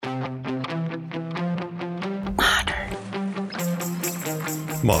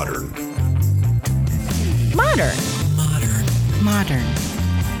Modern. Modern. Modern. Modern.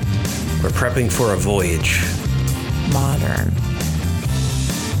 We're prepping for a voyage. Modern.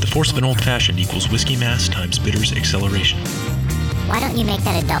 The force of an old-fashioned equals whiskey mass times bitters acceleration. Why don't you make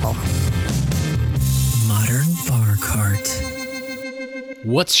that a double? Modern Bar Cart.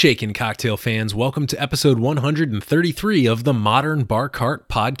 What's shaking, cocktail fans? Welcome to episode 133 of the Modern Bar Cart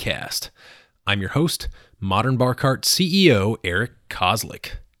podcast. I'm your host, Modern Bar Cart CEO, Eric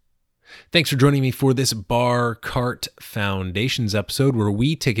Kozlik. Thanks for joining me for this Bar Cart Foundations episode where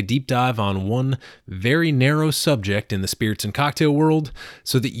we take a deep dive on one very narrow subject in the spirits and cocktail world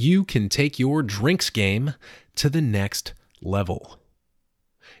so that you can take your drinks game to the next level.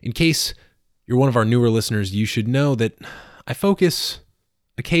 In case you're one of our newer listeners, you should know that I focus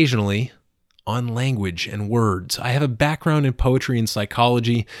occasionally on language and words. I have a background in poetry and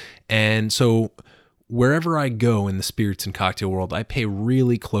psychology, and so wherever I go in the spirits and cocktail world, I pay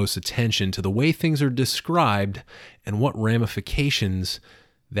really close attention to the way things are described and what ramifications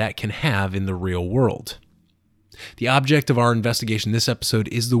that can have in the real world. The object of our investigation this episode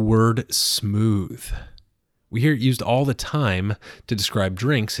is the word smooth. We hear it used all the time to describe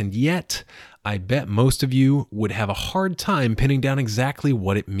drinks, and yet I bet most of you would have a hard time pinning down exactly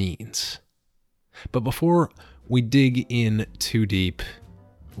what it means. But before we dig in too deep,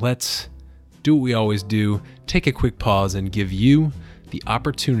 let's do what we always do, take a quick pause and give you the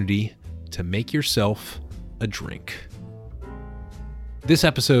opportunity to make yourself a drink. This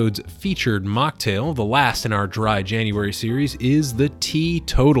episode's featured mocktail, the last in our dry January series, is the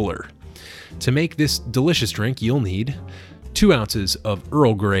Teetotaler. To make this delicious drink, you'll need 2 ounces of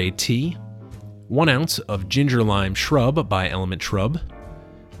Earl Grey tea, 1 ounce of ginger lime shrub by Element Shrub,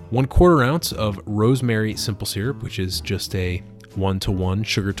 1/4 ounce of rosemary simple syrup, which is just a 1-to-1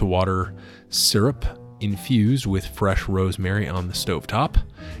 sugar to water syrup infused with fresh rosemary on the stovetop,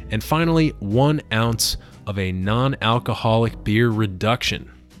 and finally 1 ounce of a non-alcoholic beer reduction.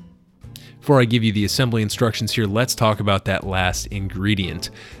 Before I give you the assembly instructions here, let's talk about that last ingredient,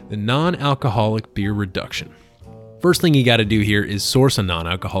 the non-alcoholic beer reduction. First thing you got to do here is source a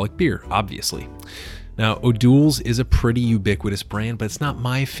non-alcoholic beer, obviously. Now, O'Doul's is a pretty ubiquitous brand, but it's not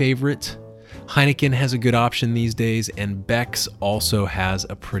my favorite. Heineken has a good option these days, and Beck's also has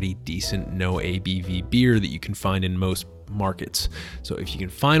a pretty decent no ABV beer that you can find in most markets. So if you can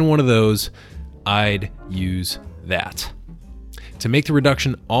find one of those, I'd use that. To make the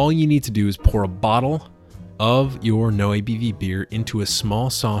reduction, all you need to do is pour a bottle of your no ABV beer into a small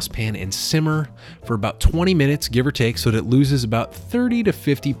saucepan and simmer for about 20 minutes, give or take, so that it loses about 30 to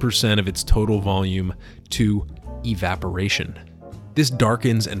 50% of its total volume to evaporation. This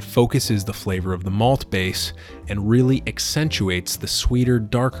darkens and focuses the flavor of the malt base and really accentuates the sweeter,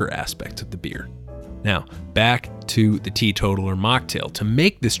 darker aspect of the beer. Now, back to the Teetotaler mocktail. To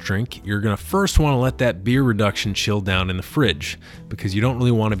make this drink, you're going to first want to let that beer reduction chill down in the fridge because you don't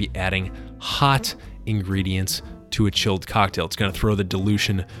really want to be adding hot ingredients to a chilled cocktail. It's going to throw the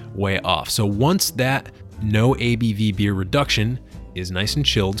dilution way off. So once that no ABV beer reduction is nice and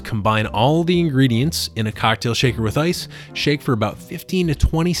chilled, combine all the ingredients in a cocktail shaker with ice, shake for about 15 to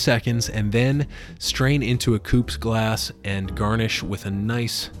 20 seconds, and then strain into a coupe glass and garnish with a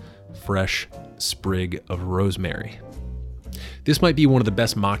nice, fresh sprig of rosemary. This might be one of the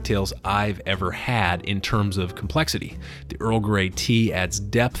best mocktails I've ever had in terms of complexity. The Earl Grey tea adds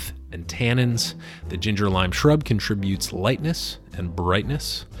depth and tannins. The ginger lime shrub contributes lightness and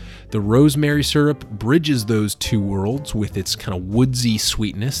brightness. The rosemary syrup bridges those two worlds with its kind of woodsy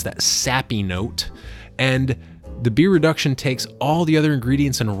sweetness, that sappy note. And the beer reduction takes all the other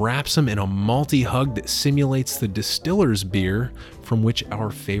ingredients and wraps them in a malty hug that simulates the distiller's beer from which our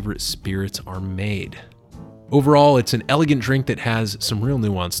favorite spirits are made. Overall, it's an elegant drink that has some real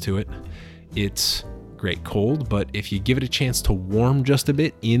nuance to it. It's great cold, but if you give it a chance to warm just a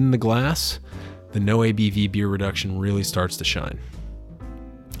bit in the glass, the no ABV beer reduction really starts to shine.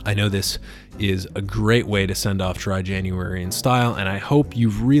 I know this is a great way to send off dry January in style, and I hope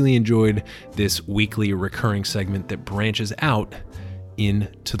you've really enjoyed this weekly recurring segment that branches out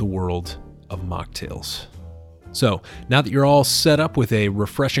into the world of mocktails. So, now that you're all set up with a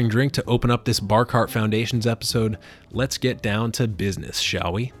refreshing drink to open up this Bar Cart Foundations episode, let's get down to business,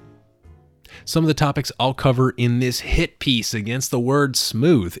 shall we? Some of the topics I'll cover in this hit piece against the word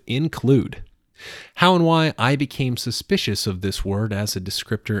smooth include how and why I became suspicious of this word as a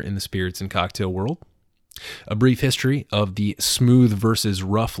descriptor in the spirits and cocktail world, a brief history of the smooth versus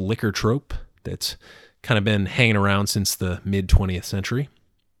rough liquor trope that's kind of been hanging around since the mid-20th century,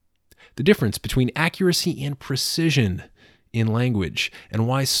 the difference between accuracy and precision in language, and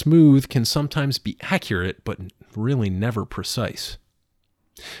why smooth can sometimes be accurate but really never precise.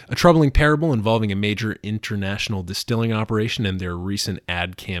 A troubling parable involving a major international distilling operation and their recent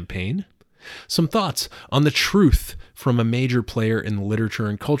ad campaign. Some thoughts on the truth from a major player in the literature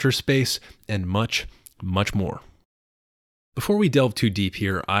and culture space, and much, much more. Before we delve too deep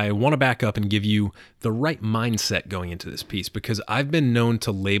here, I want to back up and give you the right mindset going into this piece, because I've been known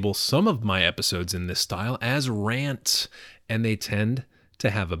to label some of my episodes in this style as rants, and they tend to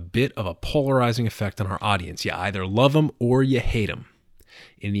have a bit of a polarizing effect on our audience. You either love them or you hate them.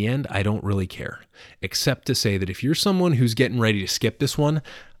 In the end, I don't really care, except to say that if you're someone who's getting ready to skip this one,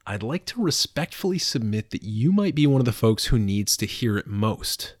 I'd like to respectfully submit that you might be one of the folks who needs to hear it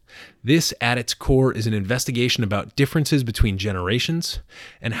most. This, at its core, is an investigation about differences between generations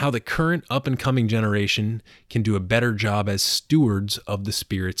and how the current up-and-coming generation can do a better job as stewards of the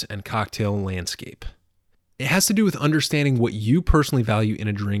spirits and cocktail landscape. It has to do with understanding what you personally value in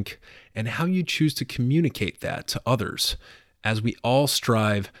a drink and how you choose to communicate that to others, as we all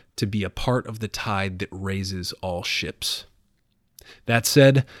strive to be a part of the tide that raises all ships. That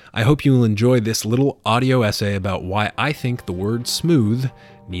said, I hope you will enjoy this little audio essay about why I think the word smooth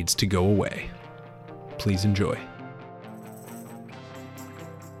needs to go away. Please enjoy.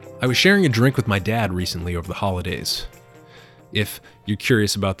 I was sharing a drink with my dad recently over the holidays. If you're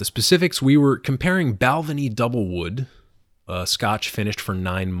curious about the specifics, we were comparing Balvenie Doublewood, a scotch finished for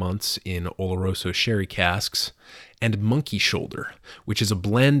 9 months in Oloroso sherry casks, and Monkey Shoulder, which is a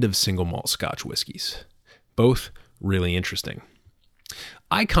blend of single malt scotch whiskeys. Both really interesting.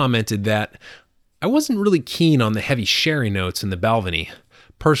 I commented that I wasn't really keen on the heavy sherry notes in the Balvenie.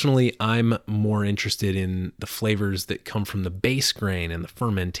 Personally, I'm more interested in the flavors that come from the base grain and the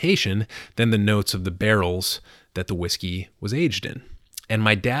fermentation than the notes of the barrels that the whiskey was aged in. And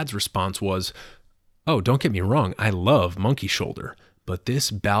my dad's response was, "Oh, don't get me wrong, I love Monkey Shoulder, but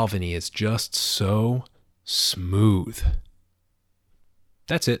this Balvenie is just so smooth."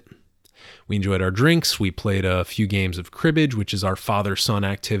 That's it. We enjoyed our drinks. We played a few games of cribbage, which is our father-son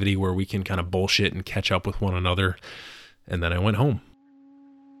activity where we can kind of bullshit and catch up with one another. And then I went home.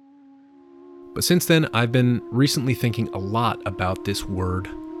 But since then, I've been recently thinking a lot about this word,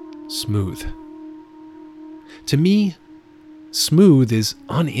 smooth. To me, smooth is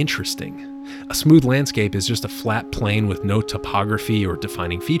uninteresting. A smooth landscape is just a flat plain with no topography or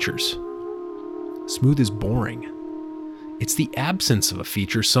defining features. Smooth is boring. It's the absence of a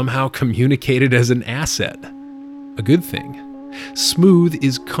feature somehow communicated as an asset, a good thing. Smooth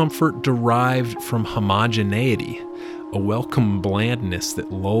is comfort derived from homogeneity, a welcome blandness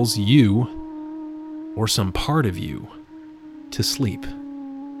that lulls you, or some part of you, to sleep.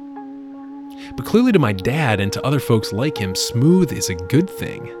 But clearly to my dad and to other folks like him, smooth is a good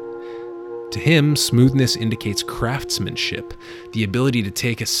thing. To him, smoothness indicates craftsmanship, the ability to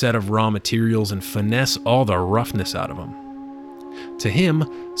take a set of raw materials and finesse all the roughness out of them. To him,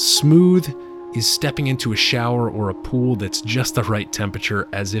 smooth is stepping into a shower or a pool that's just the right temperature,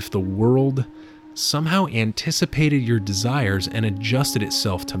 as if the world somehow anticipated your desires and adjusted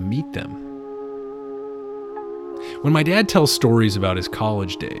itself to meet them. When my dad tells stories about his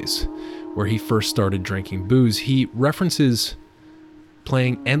college days, where he first started drinking booze, he references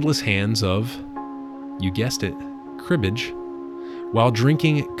playing endless hands of, you guessed it, cribbage, while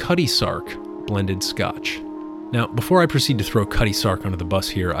drinking Cutty Sark blended scotch. Now, before I proceed to throw Cutty Sark under the bus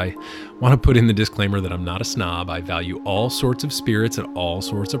here, I want to put in the disclaimer that I'm not a snob. I value all sorts of spirits at all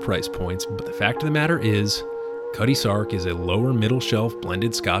sorts of price points, but the fact of the matter is, Cutty Sark is a lower middle shelf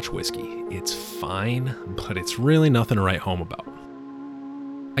blended scotch whiskey. It's fine, but it's really nothing to write home about.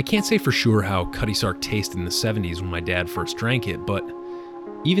 I can't say for sure how Cutty Sark tasted in the 70s when my dad first drank it, but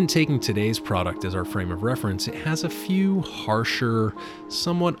even taking today's product as our frame of reference, it has a few harsher,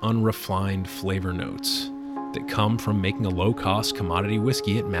 somewhat unrefined flavor notes that come from making a low-cost commodity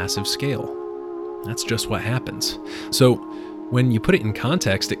whiskey at massive scale. That's just what happens. So when you put it in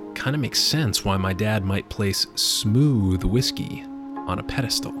context, it kind of makes sense why my dad might place smooth whiskey on a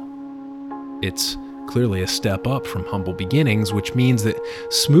pedestal. It's clearly a step up from humble beginnings, which means that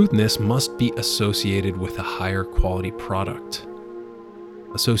smoothness must be associated with a higher quality product,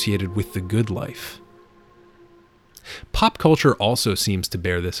 associated with the good life. Pop culture also seems to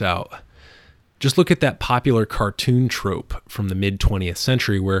bear this out. Just look at that popular cartoon trope from the mid-20th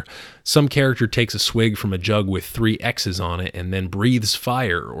century where some character takes a swig from a jug with 3 X's on it and then breathes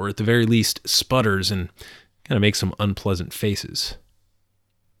fire, or at the very least sputters and kind of makes some unpleasant faces.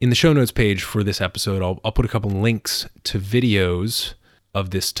 In the show notes page for this episode, I'll put a couple links to videos of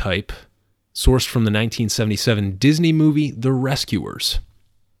this type, sourced from the 1977 Disney movie The Rescuers.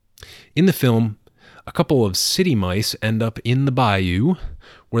 In the film, a couple of city mice end up in the bayou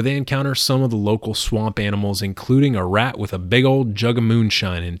where they encounter some of the local swamp animals, including a rat with a big old jug of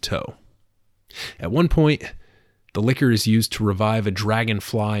moonshine in tow. At one point, the liquor is used to revive a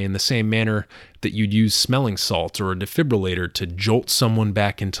dragonfly in the same manner that you'd use smelling salts or a defibrillator to jolt someone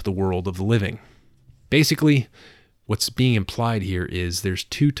back into the world of the living. Basically, what's being implied here is there's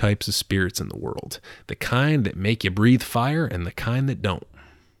two types of spirits in the world, the kind that make you breathe fire and the kind that don't.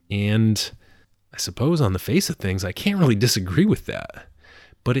 And I suppose on the face of things, I can't really disagree with that.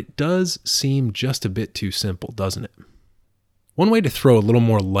 But it does seem just a bit too simple, doesn't it? One way to throw a little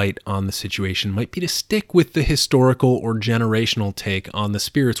more light on the situation might be to stick with the historical or generational take on the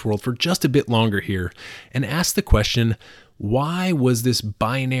spirits world for just a bit longer here and ask the question, why was this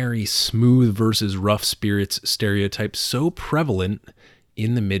binary smooth versus rough spirits stereotype so prevalent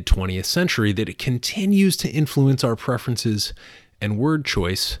in the mid-20th century that it continues to influence our preferences and word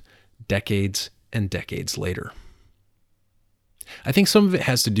choice decades and decades later? I think some of it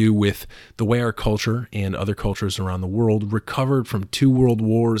has to do with the way our culture and other cultures around the world recovered from 2 world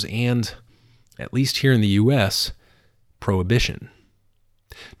wars and, at least here in the US, prohibition.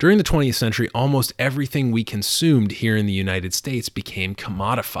 During the 20th century, almost everything we consumed here in the United States became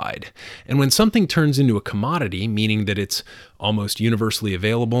commodified. And when something turns into a commodity, meaning that it's almost universally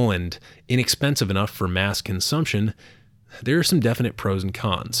available and inexpensive enough for mass consumption, there are some definite pros and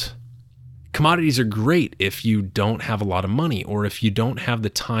cons. Commodities are great if you don't have a lot of money or if you don't have the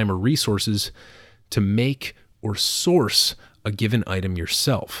time or resources to make or source a given item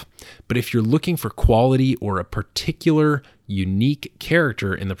yourself. But if you're looking for quality or a particular unique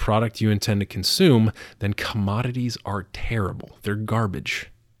character in the product you intend to consume, then commodities are terrible. They're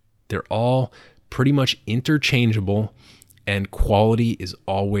garbage. They're all pretty much interchangeable, and quality is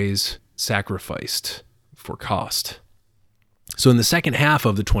always sacrificed for cost. So in the second half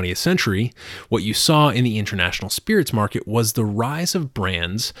of the 20th century, what you saw in the international spirits market was the rise of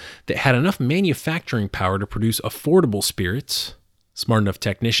brands that had enough manufacturing power to produce affordable spirits, smart enough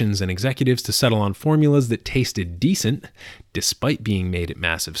technicians and executives to settle on formulas that tasted decent, despite being made at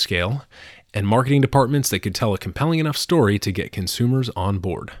massive scale, and marketing departments that could tell a compelling enough story to get consumers on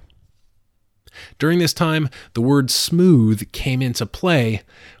board. During this time, the word smooth came into play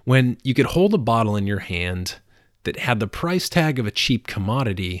when you could hold a bottle in your hand that had the price tag of a cheap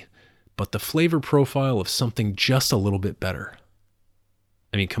commodity, but the flavor profile of something just a little bit better.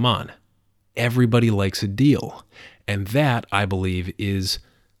 I mean, come on. Everybody likes a deal. And that, I believe, is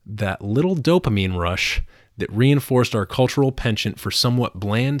that little dopamine rush that reinforced our cultural penchant for somewhat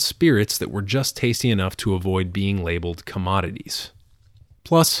bland spirits that were just tasty enough to avoid being labeled commodities.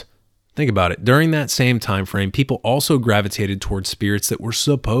 Plus, think about it. During that same time frame, people also gravitated towards spirits that were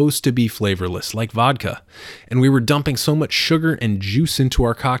supposed to be flavorless, like vodka. And we were dumping so much sugar and juice into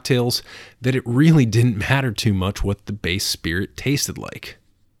our cocktails that it really didn't matter too much what the base spirit tasted like.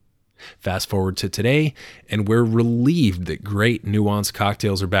 Fast forward to today, and we're relieved that great nuanced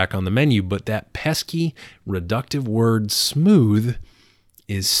cocktails are back on the menu, but that pesky, reductive word smooth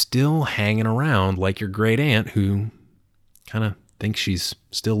is still hanging around like your great aunt who kind of thinks she's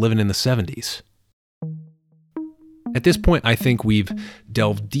still living in the 70s. At this point, I think we've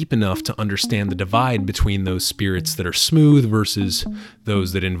delved deep enough to understand the divide between those spirits that are smooth versus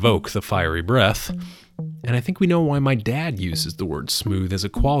those that invoke the fiery breath. And I think we know why my dad uses the word smooth as a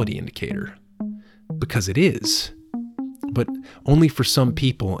quality indicator. Because it is. But only for some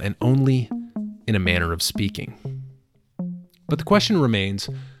people and only in a manner of speaking. But the question remains,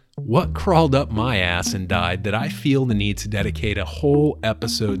 what crawled up my ass and died that I feel the need to dedicate a whole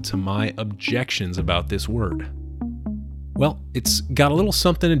episode to my objections about this word? Well, it's got a little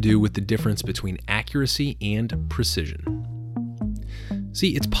something to do with the difference between accuracy and precision.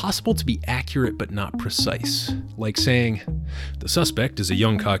 See, it's possible to be accurate but not precise, like saying, the suspect is a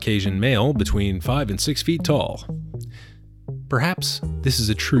young Caucasian male between 5 and 6 feet tall. Perhaps this is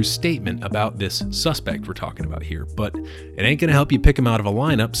a true statement about this suspect we're talking about here, but it ain't going to help you pick him out of a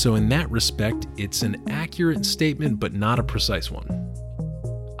lineup, so in that respect, it's an accurate statement but not a precise one.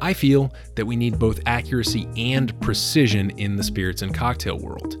 I feel that we need both accuracy and precision in the spirits and cocktail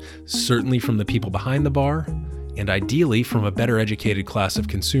world, certainly from the people behind the bar, and ideally from a better educated class of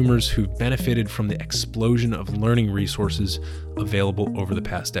consumers who've benefited from the explosion of learning resources available over the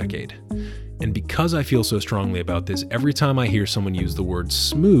past decade. And because I feel so strongly about this, every time I hear someone use the word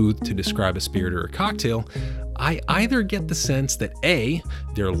smooth to describe a spirit or a cocktail, I either get the sense that A,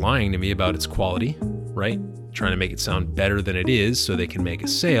 they're lying to me about its quality, right? Trying to make it sound better than it is so they can make a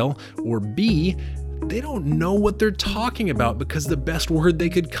sale, or B, they don't know what they're talking about because the best word they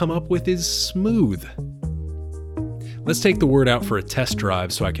could come up with is smooth. Let's take the word out for a test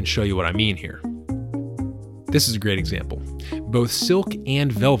drive so I can show you what I mean here. This is a great example. Both silk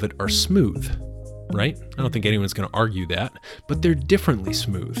and velvet are smooth, right? I don't think anyone's going to argue that, but they're differently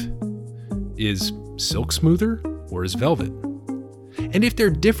smooth. Is silk smoother or is velvet? And if they're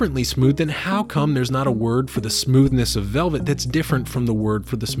differently smooth, then how come there's not a word for the smoothness of velvet that's different from the word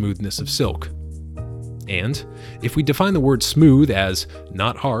for the smoothness of silk? And if we define the word smooth as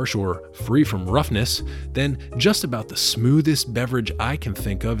not harsh or free from roughness, then just about the smoothest beverage I can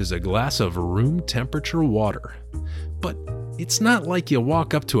think of is a glass of room temperature water. But it's not like you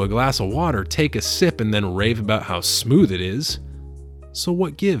walk up to a glass of water, take a sip, and then rave about how smooth it is. So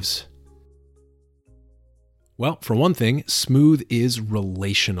what gives? Well, for one thing, smooth is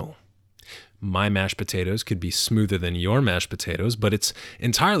relational. My mashed potatoes could be smoother than your mashed potatoes, but it's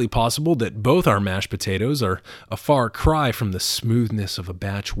entirely possible that both our mashed potatoes are a far cry from the smoothness of a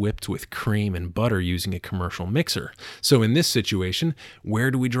batch whipped with cream and butter using a commercial mixer. So in this situation, where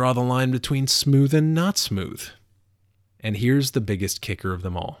do we draw the line between smooth and not smooth? And here's the biggest kicker of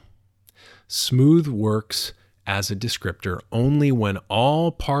them all. Smooth works as a descriptor only when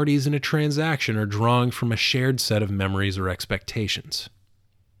all parties in a transaction are drawing from a shared set of memories or expectations.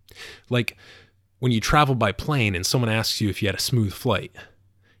 Like when you travel by plane and someone asks you if you had a smooth flight,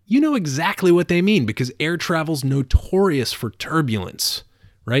 you know exactly what they mean because air travel's notorious for turbulence,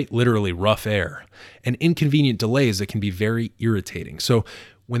 right? Literally rough air and inconvenient delays that can be very irritating. So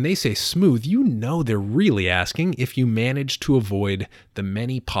when they say smooth, you know they're really asking if you manage to avoid the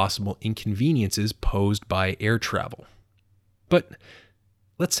many possible inconveniences posed by air travel. But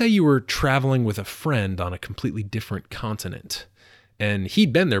let's say you were traveling with a friend on a completely different continent, and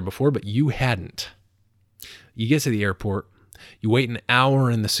he'd been there before, but you hadn't. You get to the airport, you wait an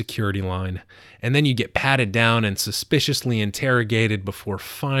hour in the security line, and then you get patted down and suspiciously interrogated before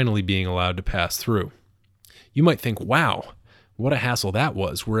finally being allowed to pass through. You might think, wow, what a hassle that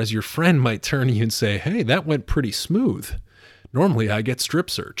was, whereas your friend might turn to you and say, hey, that went pretty smooth. Normally I get strip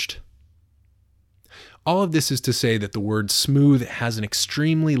searched. All of this is to say that the word smooth has an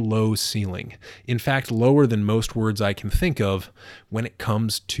extremely low ceiling, in fact lower than most words I can think of when it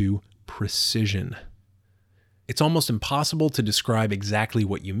comes to precision. It's almost impossible to describe exactly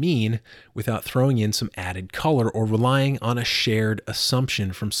what you mean without throwing in some added color or relying on a shared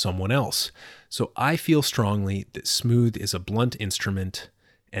assumption from someone else. So I feel strongly that smooth is a blunt instrument,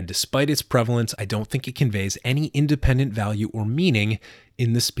 and despite its prevalence, I don't think it conveys any independent value or meaning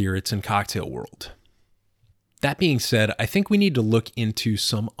in the spirits and cocktail world. That being said, I think we need to look into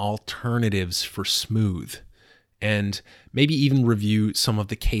some alternatives for smooth, and maybe even review some of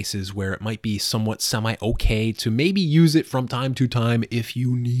the cases where it might be somewhat semi-okay to maybe use it from time to time if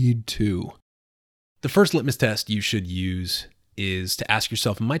you need to. The first litmus test you should use is to ask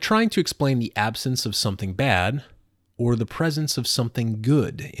yourself, am I trying to explain the absence of something bad or the presence of something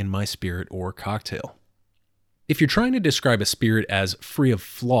good in my spirit or cocktail? If you're trying to describe a spirit as free of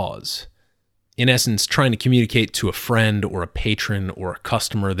flaws, in essence, trying to communicate to a friend or a patron or a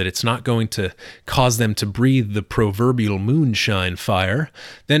customer that it's not going to cause them to breathe the proverbial moonshine fire,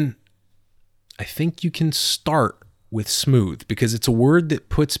 then I think you can start with smooth because it's a word that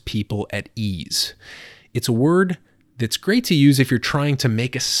puts people at ease. It's a word that's great to use if you're trying to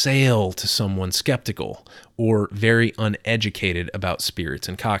make a sale to someone skeptical or very uneducated about spirits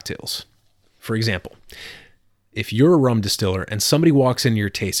and cocktails. For example, if you're a rum distiller and somebody walks into your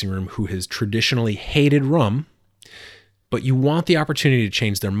tasting room who has traditionally hated rum, but you want the opportunity to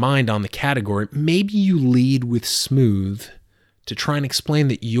change their mind on the category, maybe you lead with smooth to try and explain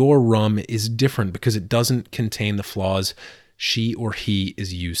that your rum is different because it doesn't contain the flaws she or he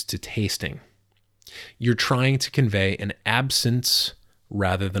is used to tasting. You're trying to convey an absence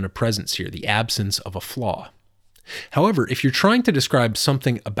rather than a presence here, the absence of a flaw. However, if you're trying to describe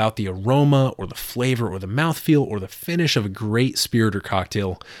something about the aroma or the flavor or the mouthfeel or the finish of a great spirit or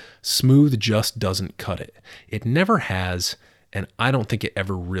cocktail, smooth just doesn't cut it. It never has, and I don't think it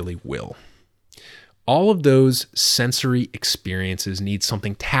ever really will. All of those sensory experiences need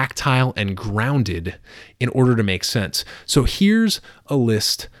something tactile and grounded in order to make sense. So here's a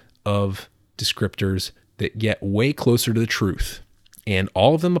list of descriptors that get way closer to the truth. And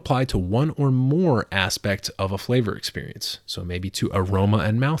all of them apply to one or more aspects of a flavor experience. So maybe to aroma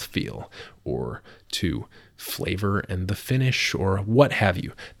and mouthfeel, or to flavor and the finish, or what have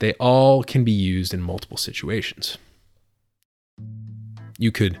you. They all can be used in multiple situations.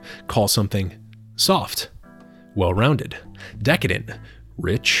 You could call something soft, well-rounded, decadent,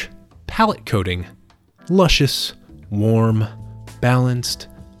 rich, palate coating, luscious, warm, balanced,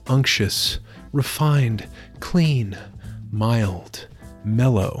 unctuous, refined, clean, mild,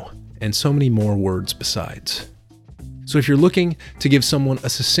 mellow, and so many more words besides. So if you're looking to give someone a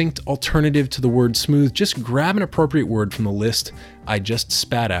succinct alternative to the word smooth, just grab an appropriate word from the list I just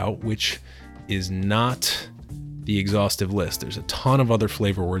spat out, which is not the exhaustive list. There's a ton of other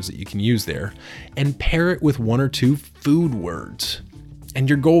flavor words that you can use there, and pair it with one or two food words, and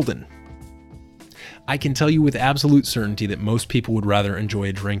you're golden. I can tell you with absolute certainty that most people would rather enjoy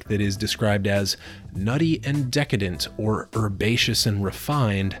a drink that is described as nutty and decadent or herbaceous and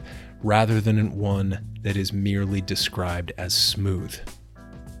refined rather than one that is merely described as smooth.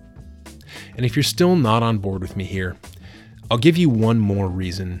 And if you're still not on board with me here, I'll give you one more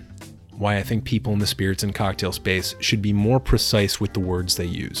reason why I think people in the spirits and cocktail space should be more precise with the words they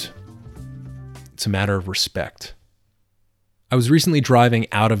use. It's a matter of respect. I was recently driving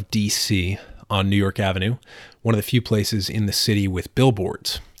out of DC on New York Avenue, one of the few places in the city with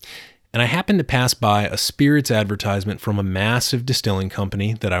billboards. And I happened to pass by a spirits advertisement from a massive distilling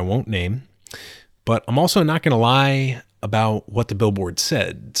company that I won't name, but I'm also not going to lie about what the billboard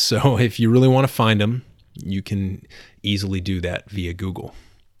said. So if you really want to find them, you can easily do that via Google.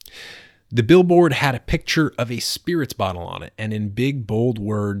 The billboard had a picture of a spirits bottle on it, and in big, bold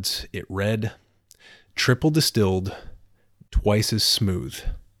words, it read, "Triple distilled, twice as smooth.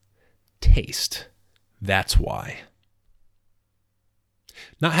 Taste. That's why."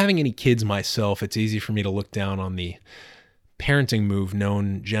 Not having any kids myself, it's easy for me to look down on the parenting move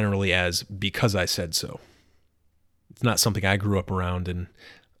known generally as "because I said so." It's not something I grew up around, and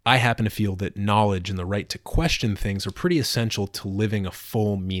I happen to feel that knowledge and the right to question things are pretty essential to living a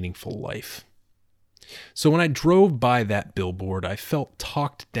full, meaningful life. So when I drove by that billboard, I felt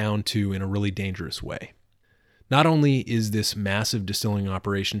talked down to in a really dangerous way. Not only is this massive distilling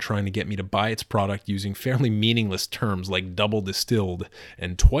operation trying to get me to buy its product using fairly meaningless terms like double distilled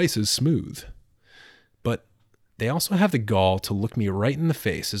and twice as smooth, but they also have the gall to look me right in the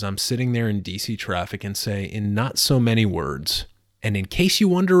face as I'm sitting there in DC traffic and say, in not so many words, "And in case you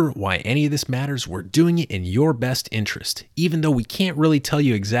wonder why any of this matters, we're doing it in your best interest, even though we can't really tell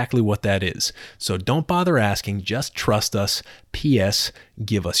you exactly what that is. So don't bother asking, just trust us. P.S.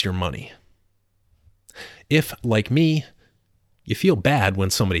 Give us your money." If, like me, you feel bad when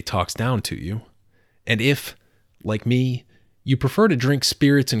somebody talks down to you, and if, like me, you prefer to drink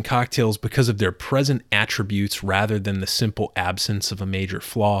spirits and cocktails because of their present attributes rather than the simple absence of a major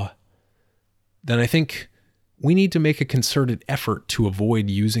flaw, then I think we need to make a concerted effort to avoid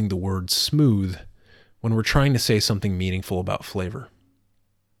using the word smooth when we're trying to say something meaningful about flavor.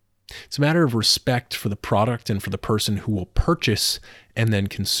 It's a matter of respect for the product and for the person who will purchase and then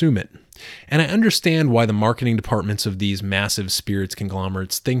consume it. And I understand why the marketing departments of these massive spirits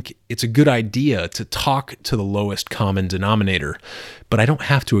conglomerates think it's a good idea to talk to the lowest common denominator, but I don't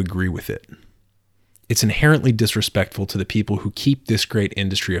have to agree with it. It's inherently disrespectful to the people who keep this great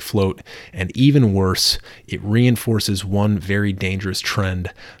industry afloat, and even worse, it reinforces one very dangerous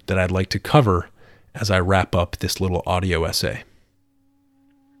trend that I'd like to cover as I wrap up this little audio essay.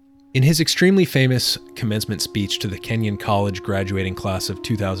 In his extremely famous commencement speech to the Kenyon College graduating class of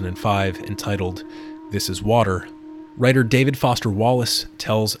 2005 entitled "This is Water," writer David Foster Wallace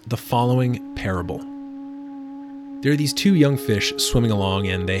tells the following parable. There are these two young fish swimming along,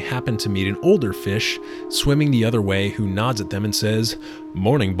 and they happen to meet an older fish swimming the other way who nods at them and says,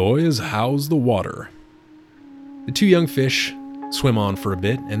 "Morning, boys, how's the water?" The two young fish swim on for a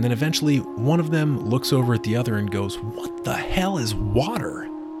bit, and then eventually one of them looks over at the other and goes, "What the hell is water?"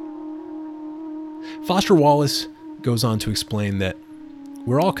 Foster Wallace goes on to explain that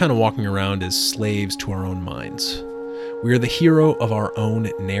we're all kind of walking around as slaves to our own minds. We are the hero of our own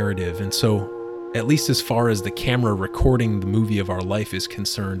narrative, and so, at least as far as the camera recording the movie of our life is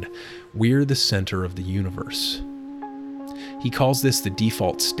concerned, we're the center of the universe. He calls this the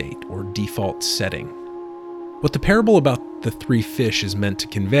default state, or default setting. What the parable about the three fish is meant to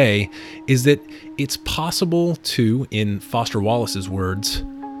convey is that it's possible to, in Foster Wallace's words,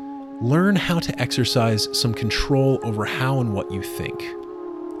 learn how to exercise some control over how and what you think.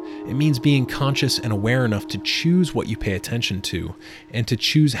 It means being conscious and aware enough to choose what you pay attention to and to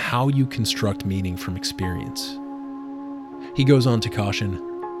choose how you construct meaning from experience. He goes on to caution,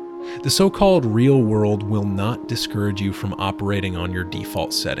 the so-called real world will not discourage you from operating on your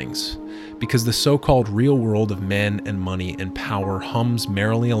default settings, because the so-called real world of men and money and power hums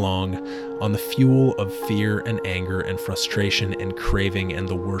merrily along on the fuel of fear and anger and frustration and craving and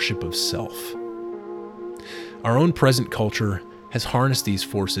the worship of self. Our own present culture has harnessed these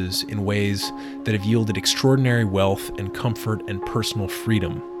forces in ways that have yielded extraordinary wealth and comfort and personal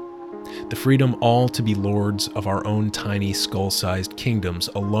freedom. The freedom all to be lords of our own tiny skull-sized kingdoms,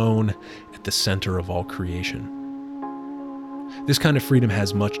 alone at the center of all creation. This kind of freedom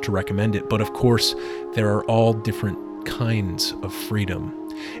has much to recommend it, but of course, there are all different kinds of freedom,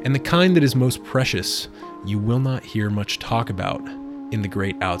 and the kind that is most precious you will not hear much talk about in the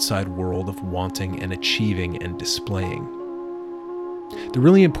great outside world of wanting and achieving and displaying. The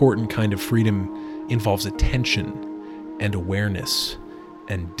really important kind of freedom involves attention and awareness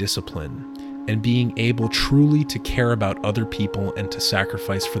and discipline, and being able truly to care about other people and to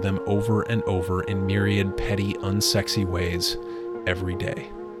sacrifice for them over and over in myriad petty, unsexy ways every day.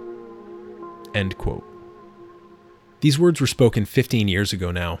 End quote. These words were spoken 15 years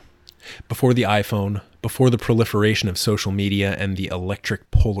ago now, before the iPhone, before the proliferation of social media and the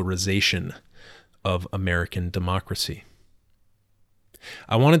electric polarization of American democracy.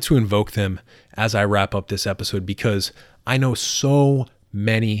 I wanted to invoke them as I wrap up this episode because I know so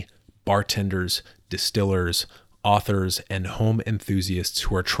many bartenders, distillers, authors, and home enthusiasts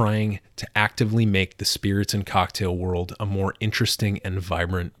who are trying to actively make the spirits and cocktail world a more interesting and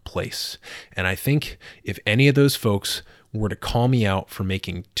vibrant place. And I think if any of those folks were to call me out for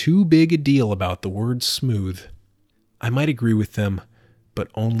making too big a deal about the word smooth, I might agree with them, but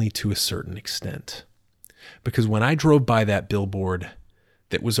only to a certain extent. Because when I drove by that billboard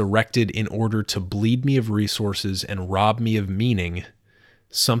that was erected in order to bleed me of resources and rob me of meaning,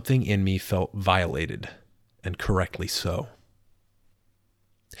 something in me felt violated, and correctly so.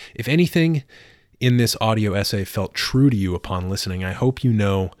 If anything in this audio essay felt true to you upon listening, I hope you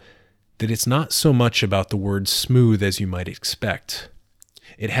know that it's not so much about the word smooth as you might expect.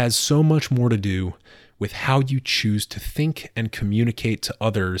 It has so much more to do with how you choose to think and communicate to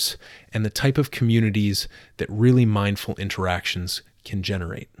others and the type of communities that really mindful interactions can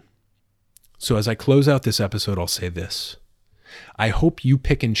generate. So as I close out this episode, I'll say this. I hope you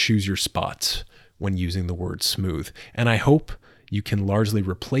pick and choose your spots when using the word smooth, and I hope you can largely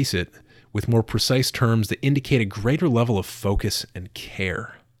replace it with more precise terms that indicate a greater level of focus and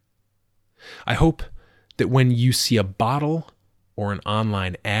care. I hope that when you see a bottle or an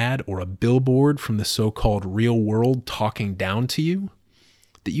online ad or a billboard from the so-called real world talking down to you,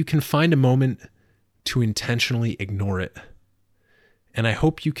 that you can find a moment to intentionally ignore it. And I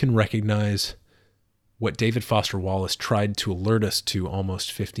hope you can recognize what David Foster Wallace tried to alert us to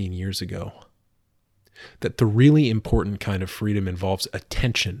almost 15 years ago. That the really important kind of freedom involves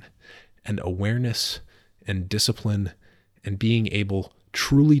attention and awareness and discipline and being able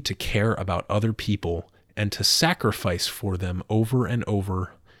truly to care about other people and to sacrifice for them over and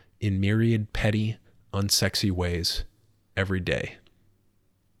over in myriad petty, unsexy ways every day.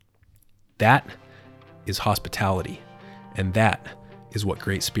 That is hospitality, and that is what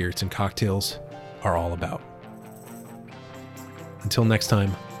great spirits and cocktails are all about. Until next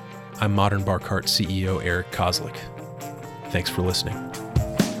time, I'm Modern Bar Cart CEO Eric Kozlik. Thanks for listening.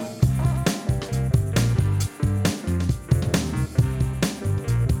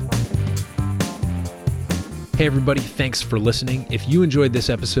 Hey everybody, thanks for listening. If you enjoyed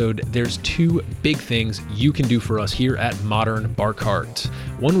this episode, there's two big things you can do for us here at Modern Bar Cart.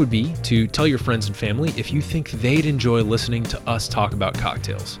 One would be to tell your friends and family if you think they'd enjoy listening to us talk about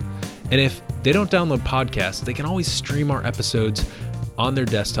cocktails. And if they don't download podcasts, they can always stream our episodes on their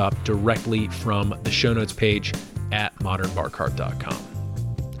desktop directly from the show notes page at modernbarcart.com.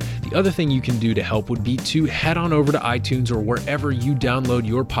 The other thing you can do to help would be to head on over to iTunes or wherever you download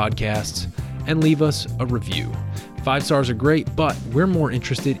your podcasts and leave us a review. 5 stars are great, but we're more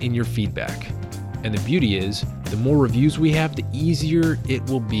interested in your feedback. And the beauty is, the more reviews we have, the easier it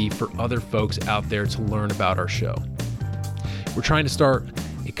will be for other folks out there to learn about our show. We're trying to start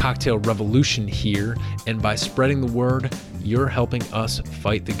a cocktail revolution here, and by spreading the word, you're helping us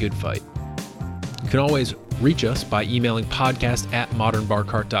fight the good fight. You can always reach us by emailing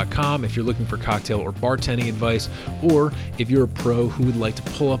podcast@modernbarcart.com if you're looking for cocktail or bartending advice, or if you're a pro who would like to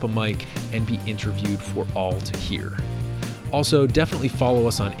pull up a mic and be interviewed for all to hear. Also, definitely follow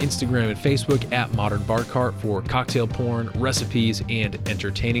us on Instagram and Facebook at Modern Bar Cart for cocktail porn, recipes, and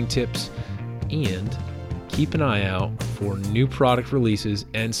entertaining tips. And keep an eye out for new product releases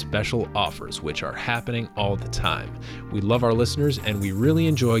and special offers, which are happening all the time. We love our listeners, and we really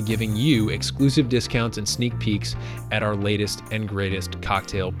enjoy giving you exclusive discounts and sneak peeks at our latest and greatest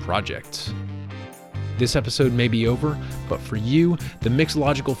cocktail projects. This episode may be over, but for you, the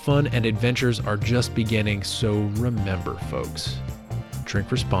mixological fun and adventures are just beginning, so remember, folks, drink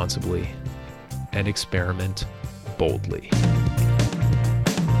responsibly and experiment boldly.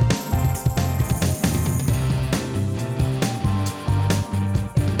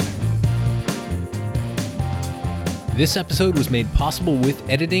 This episode was made possible with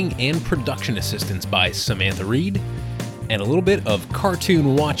editing and production assistance by Samantha Reed, and a little bit of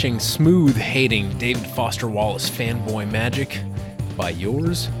cartoon-watching, smooth-hating David Foster Wallace fanboy magic by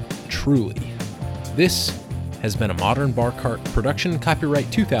yours truly. This has been a Modern Bar Cart production,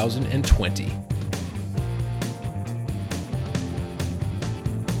 copyright 2020.